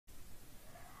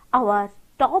Our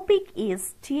topic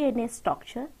is DNA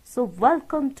structure. So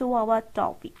welcome to our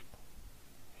topic.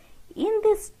 In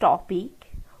this topic,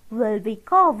 will be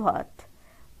covered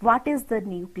what is the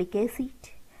nucleic acid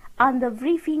and the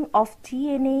briefing of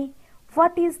DNA,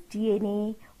 what is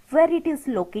DNA, where it is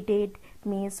located,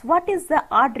 means what is the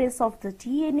address of the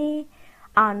DNA,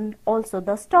 and also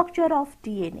the structure of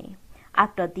DNA.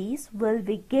 After this, will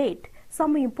we get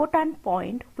some important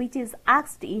point which is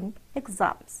asked in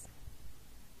exams.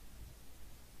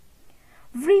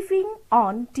 Briefing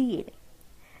on DNA.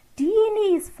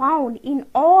 DNA is found in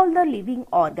all the living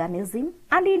organisms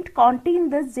and it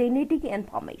contains the genetic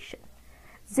information.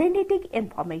 Genetic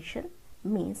information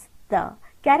means the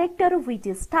character which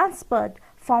is transferred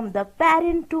from the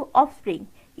parent to offspring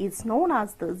is known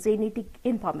as the genetic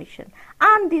information,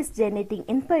 and this genetic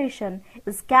information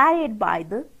is carried by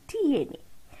the DNA.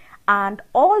 And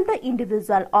all the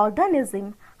individual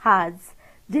organism has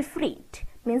different,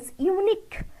 means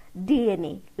unique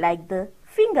DNA like the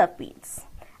fingerprints.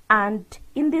 And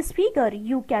in this figure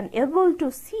you can able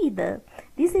to see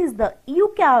this is the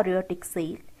eukaryotic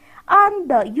cell, and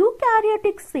the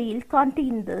eukaryotic cell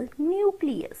contain the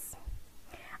nucleus,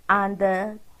 and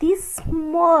these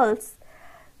small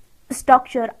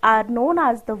structure are known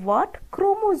as the what?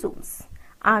 Chromosomes,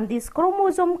 and this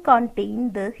chromosome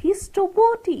contain the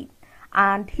histoprotein,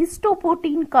 and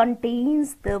histoprotein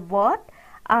contains the what?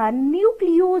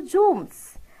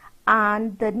 Nucleosomes,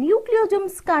 and the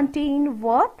nucleosomes contain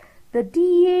what? The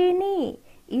DNA.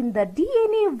 In the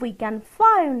DNA we can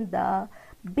find the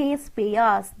base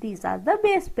pairs. These are the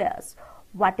base pairs.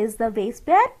 What is the base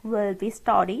pair? Will be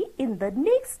study in the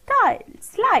next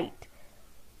slide.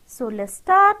 So let's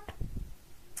start.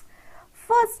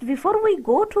 First, before we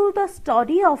go to the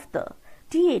study of the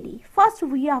DNA, first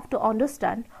we have to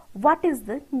understand what is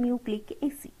the nucleic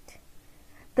acid.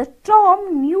 The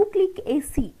term nucleic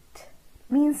acid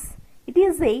means it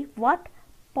is a what?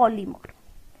 Polymer.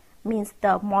 Means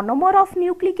the monomer of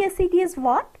nucleic acid is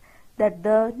what? That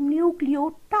the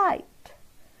nucleotide.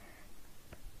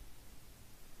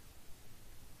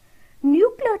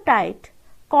 Nucleotide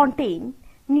contain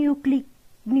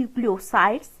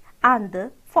nucleosides and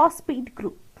the phosphate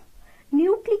group.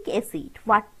 Nucleic acid,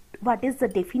 what is the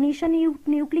definition of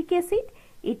nucleic acid?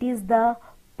 It is the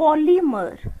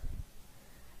polymer.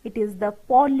 It is the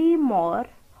polymer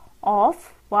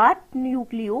of what?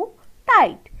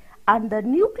 Nucleotide, and the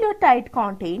nucleotide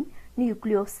contain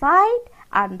nucleoside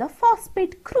and the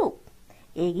phosphate group.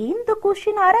 Again the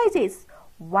question arises,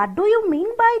 what do you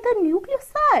mean by the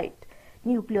nucleoside?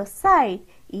 Nucleoside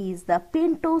is the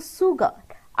pentose sugar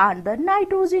and the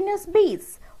nitrogenous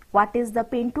base. What is the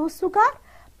pentose sugar?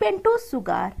 Pentose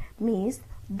sugar means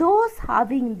those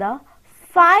having the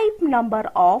 5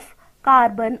 number of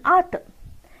carbon atom.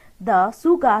 The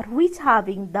sugar which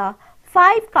having the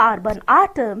 5 carbon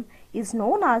atom is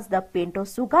known as the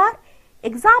pentose sugar.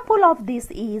 Example of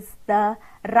this is the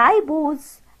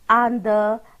ribose and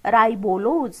the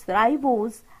ribulose.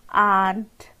 Ribose and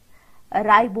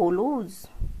ribulose.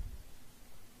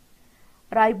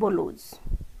 Ribulose.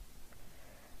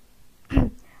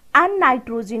 And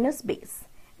nitrogenous base.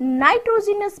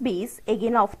 Nitrogenous base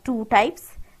again of 2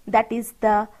 types, that is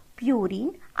the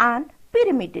purine and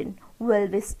pyrimidine. Will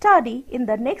be study in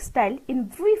the next style in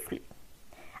briefly.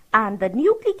 And the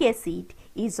nucleic acid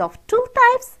is of 2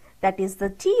 types, that is the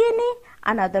DNA,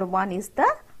 another one is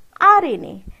the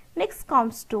RNA. Next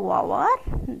comes to our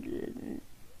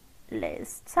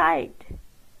left side.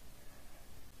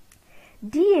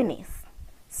 DNA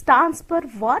stands for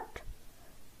what?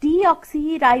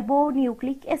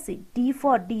 Deoxyribonucleic acid. D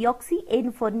for deoxy,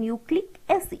 N for nucleic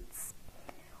acids.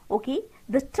 Okay,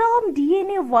 the term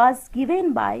DNA was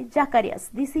given by Zacharias.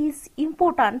 This is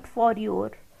important for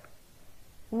your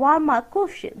 1 mark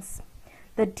questions.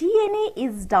 The DNA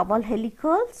is double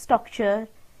helical structure.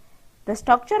 The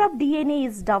structure of DNA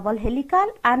is double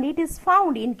helical, and it is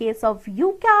found in case of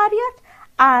eukaryote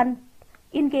and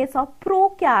in case of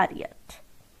prokaryote.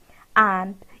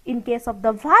 And in case of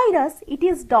the virus, it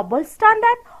is double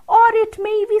standard or it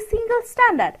may be single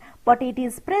standard, but it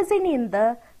is present in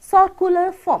the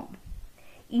circular form.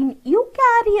 In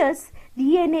eukaryotes,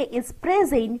 DNA is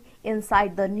present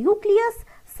inside the nucleus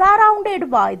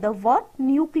surrounded by the what?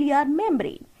 Nuclear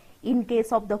membrane. In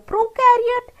case of the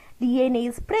prokaryote, DNA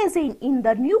is present in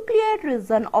the nuclear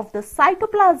region of the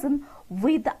cytoplasm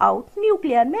without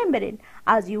nuclear membrane.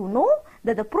 As you know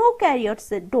that the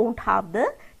prokaryotes don't have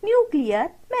the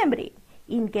nuclear membrane.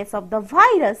 In case of the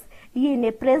virus,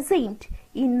 DNA present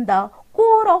in the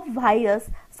core of virus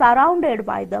surrounded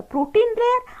by the protein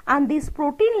layer, and this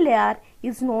protein layer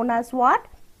is known as what?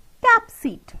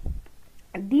 Capsid.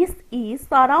 this is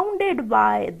surrounded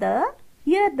by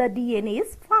here the DNA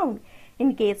is found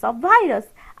in case of virus,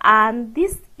 and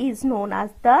this is known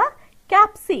as the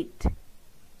capsid.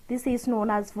 This is known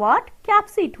as what?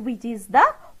 Capsid, which is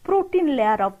the protein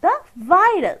layer of the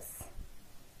virus.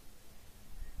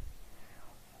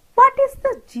 What is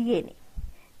the DNA?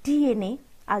 DNA,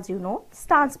 as you know,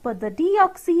 stands for the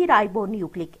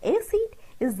deoxyribonucleic acid,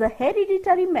 is the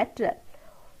hereditary material.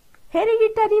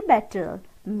 Hereditary material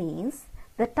means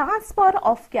the transfer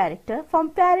of character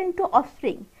from parent to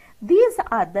offspring. These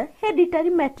are the hereditary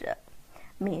material,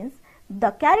 means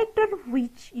the character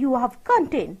which you have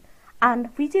contained and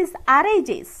which is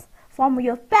arises from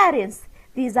your parents.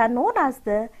 These are known as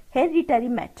the hereditary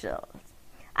materials,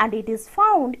 and it is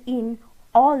found in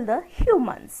all the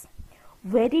humans.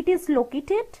 Where it is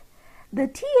located? The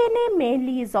DNA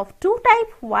mainly is of two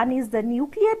types. One is the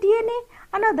nuclear DNA,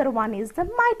 another one is the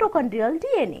mitochondrial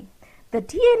DNA. The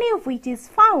DNA which is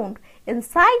found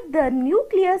inside the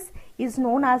nucleus is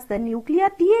known as the nuclear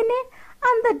DNA,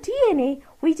 and the DNA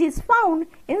which is found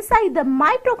inside the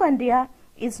mitochondria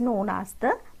is known as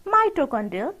the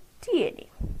mitochondrial DNA.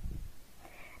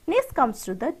 Next comes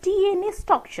to the DNA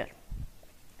structure.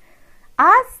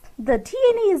 As the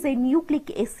DNA is a nucleic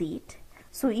acid,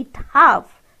 so it have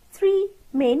three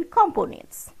main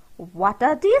components. What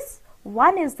are these?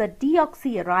 One is the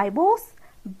deoxyribose,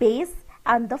 base,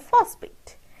 and the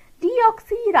phosphate.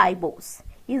 Deoxyribose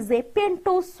is a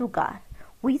pentose sugar.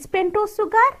 Which pentose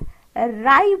sugar?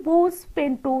 Ribose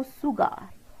pentose sugar.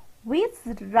 Which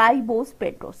ribose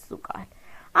pentose sugar?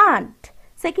 And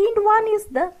second one is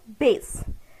the base.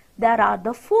 There are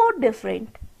the four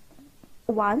different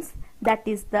ones, that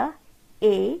is the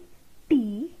A,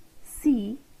 T,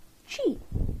 C, G.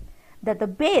 That the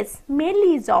base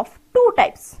mainly is of two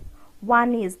types.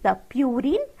 One is the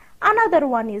purine, another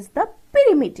one is the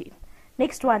pyrimidine.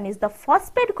 Next one is the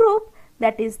phosphate group,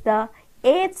 that is the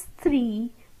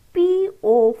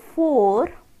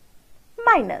H3PO4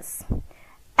 minus.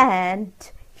 And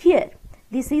here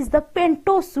this is the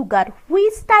pentose sugar.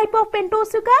 Which type of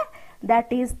pentose sugar?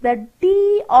 That is the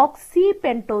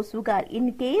deoxypentose sugar.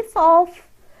 In case of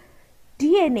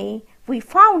DNA, we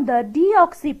found the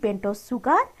deoxypentose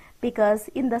sugar because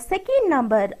in the second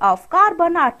number of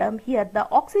carbon atom, here the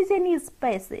oxygen is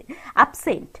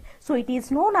absent. So it is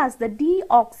known as the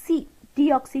deoxy.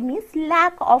 Deoxy means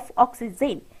lack of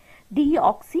oxygen.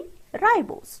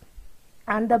 Deoxyribose.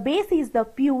 And the base is the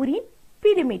purine,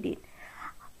 pyrimidine.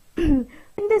 In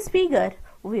this figure,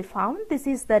 we found this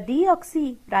is the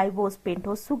deoxyribose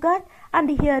pentose sugar, and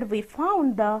here we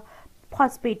found the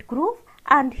phosphate group,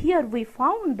 and here we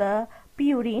found the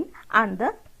purine and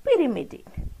the pyrimidine.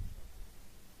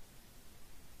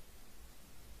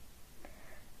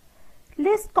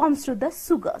 Let's come to the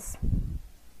sugars.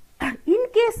 In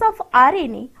case of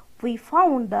RNA, we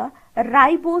found the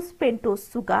ribose pentose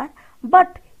sugar,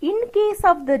 but in case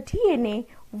of the DNA,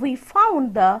 we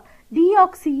found the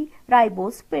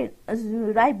deoxyribose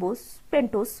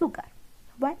pentose sugar.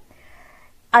 Well,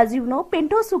 as you know,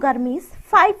 pentose sugar means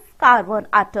 5 carbon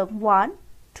atom, 1,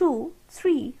 2,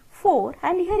 3, 4,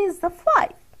 and here is the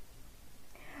 5.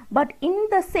 But in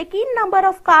the second number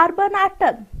of carbon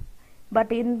atom,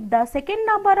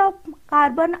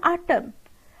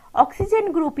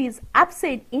 oxygen group is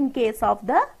absent in case of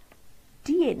the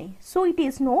DNA. So it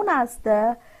is known as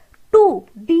the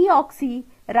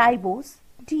 2-deoxyribose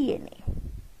DNA.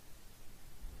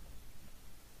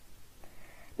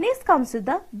 Next comes to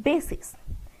the bases.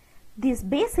 These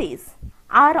bases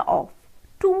are of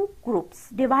two groups,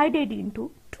 divided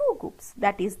into two groups,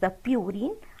 that is the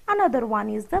purine, another one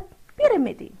is the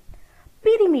pyrimidine.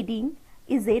 Pyrimidine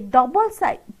is a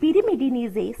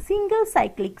single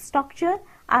cyclic structure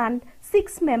and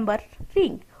 6-member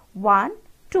ring, 1,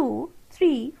 2,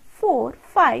 3, 4,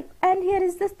 5, and here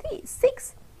is the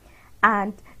 6.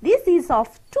 And this is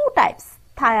of two types,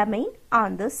 thiamine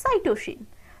and the cytosine.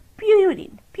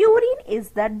 Purine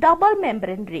is the double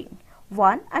membrane ring,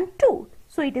 1 and 2.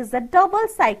 So it is the double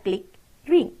cyclic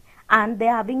ring, and they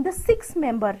are having the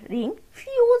 6-member ring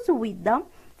fused with the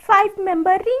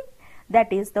 5-member ring,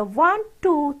 that is the 1,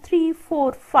 2, 3,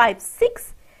 4, 5,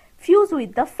 6 fused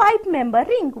with the 5-member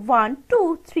ring, 1,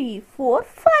 2, 3, 4,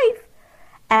 5.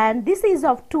 And this is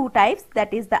of two types,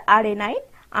 that is the adenine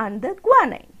and the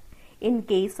guanine. In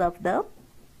case of the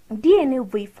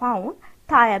DNA, we found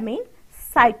thiamine,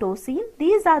 cytosine.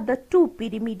 These are the two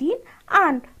pyrimidine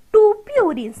and two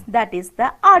purines, that is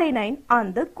the adenine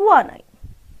and the guanine.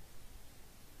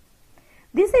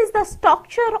 This is the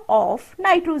structure of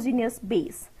nitrogenous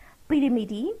base.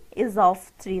 Pyrimidine is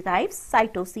of three types,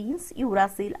 cytosines,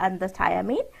 uracil, and the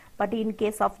thiamine. But in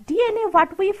case of DNA,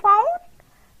 what we found?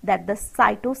 that the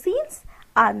cytosines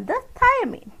and the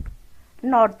thymine,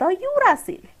 not the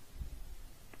uracil.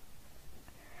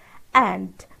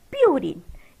 And purine.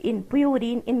 In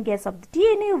purine, in case of the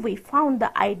DNA, we found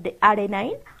the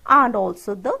adenine and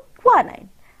also the guanine.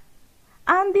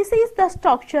 And this is the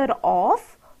structure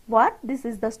of what? This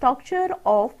is the structure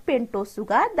of pentose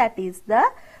sugar, that is the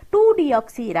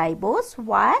 2-deoxyribose.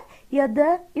 Why?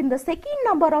 Here in the second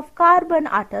number of carbon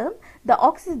atom, the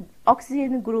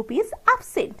oxygen group is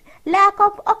absent. Lack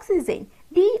of oxygen,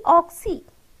 deoxy.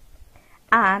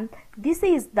 And this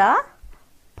is the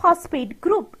phosphate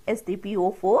group,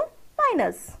 H3PO4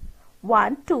 minus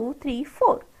 1, 2, 3,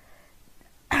 4.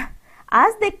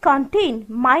 As they contain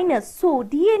minus, so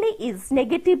DNA is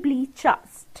negatively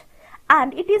charged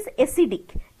and it is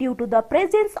acidic due to the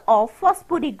presence of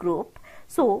phosphoric group.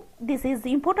 So this is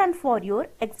important for your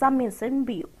examination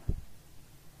view.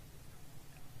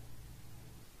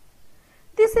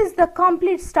 This is the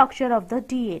complete structure of the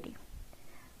DNA.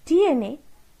 DNA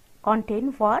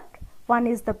contain what? One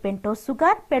is the pentose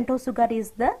sugar. Pentose sugar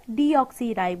is the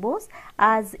deoxyribose,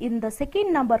 as in the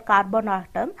second number carbon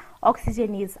atom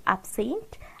oxygen is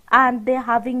absent and they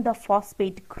having the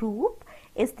phosphate group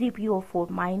H3PO4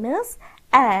 minus,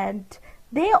 and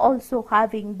they also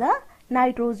having the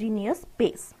nitrogenous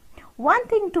base. One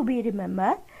thing to be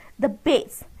remembered, the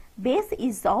base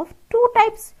is of two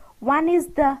types. One is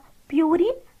the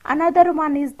purine, another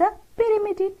one is the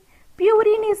pyrimidine.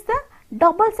 Purine is the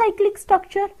double cyclic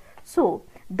structure. So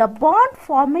the bond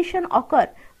formation occur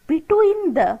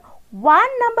between the 1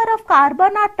 number of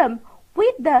carbon atom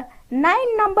with the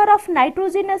 9 number of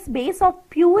nitrogenous base of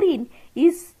purine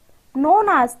is known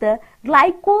as the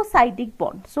glycosidic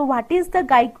bond. So what is the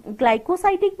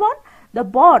glycosidic bond? The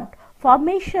bond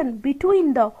formation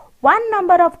between the 1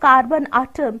 number of carbon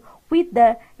atom with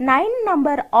the 9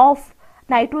 number of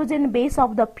nitrogen base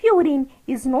of the purine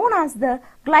is known as the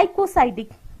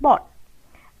glycosidic bond.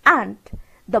 And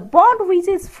the bond which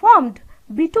is formed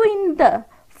between the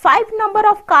 5 number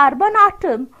of carbon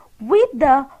atom with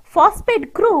the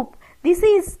phosphate group,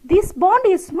 this bond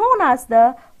is known as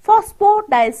the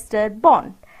phosphodiester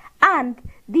bond. And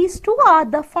these two are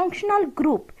the functional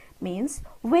group, means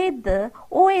where the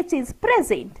OH is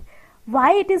present.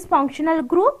 Why it is functional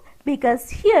group? Because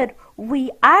here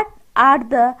we add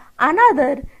the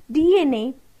another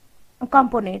DNA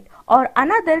component or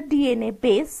another DNA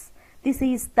base. This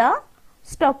is the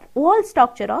whole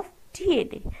structure of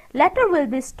DNA. Later we will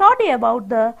be study about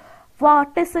the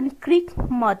Watson-Crick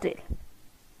model.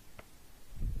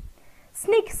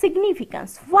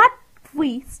 Significance. What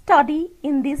we study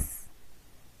in this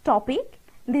topic?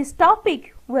 This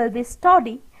topic will be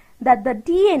study that the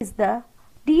DNA is the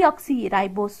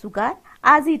deoxyribose sugar,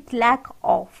 as it lack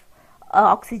of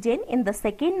oxygen in the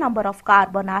second number of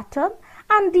carbon atom,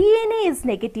 and DNA is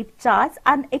negative charge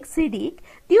and acidic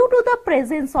due to the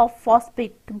presence of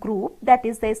phosphate group, that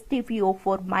is the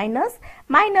H3PO4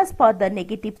 minus for the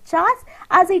negative charge,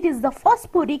 as it is the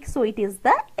phosphoric, so it is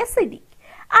the acidic.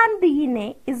 And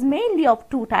DNA is mainly of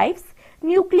two types,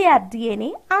 nuclear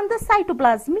DNA and the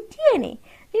cytoplasmic DNA.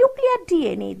 Nuclear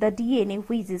DNA, the DNA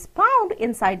which is found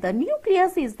inside the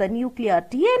nucleus is the nuclear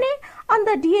DNA, and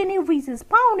the DNA which is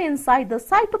found inside the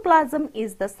cytoplasm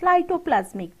is the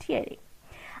cytoplasmic DNA.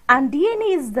 And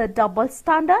DNA is the double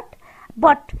standard,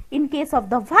 but in case of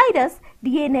the virus,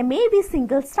 DNA may be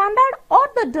single standard or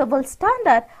the double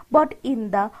standard, but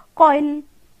in the coil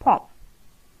form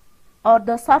or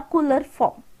the circular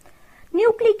form.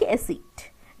 Nucleic acid.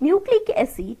 Nucleic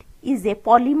acid is a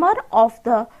polymer of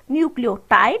the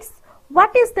nucleotides.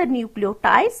 What is the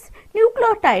nucleotides?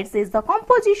 Nucleotides is the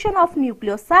composition of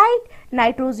nucleoside,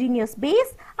 nitrogenous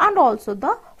base, and also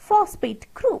the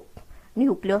phosphate group.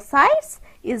 Nucleosides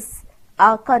is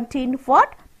contain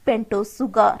what? Pentose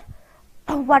sugar.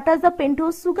 What is the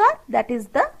pentose sugar? That is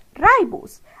the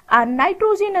ribose. And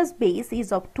nitrogenous base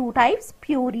is of two types,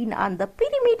 purine and the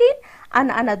pyrimidine,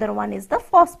 and another one is the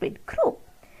phosphate group.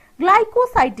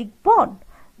 Glycosidic bond,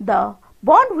 the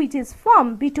bond which is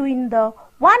formed between the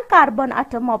 1 carbon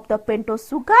atom of the pentose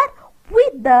sugar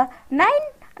with the 9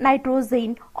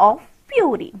 nitrogen of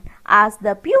purine, as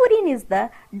the purine is the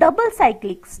double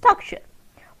cyclic structure.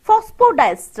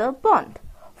 Phosphodiester bond.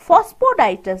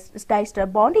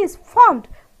 Phosphodiester bond is formed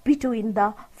between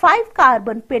the 5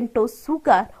 carbon pentose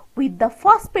sugar with the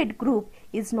phosphate group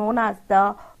is known as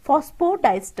the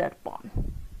phosphodiester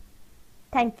bond.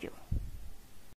 Thank you.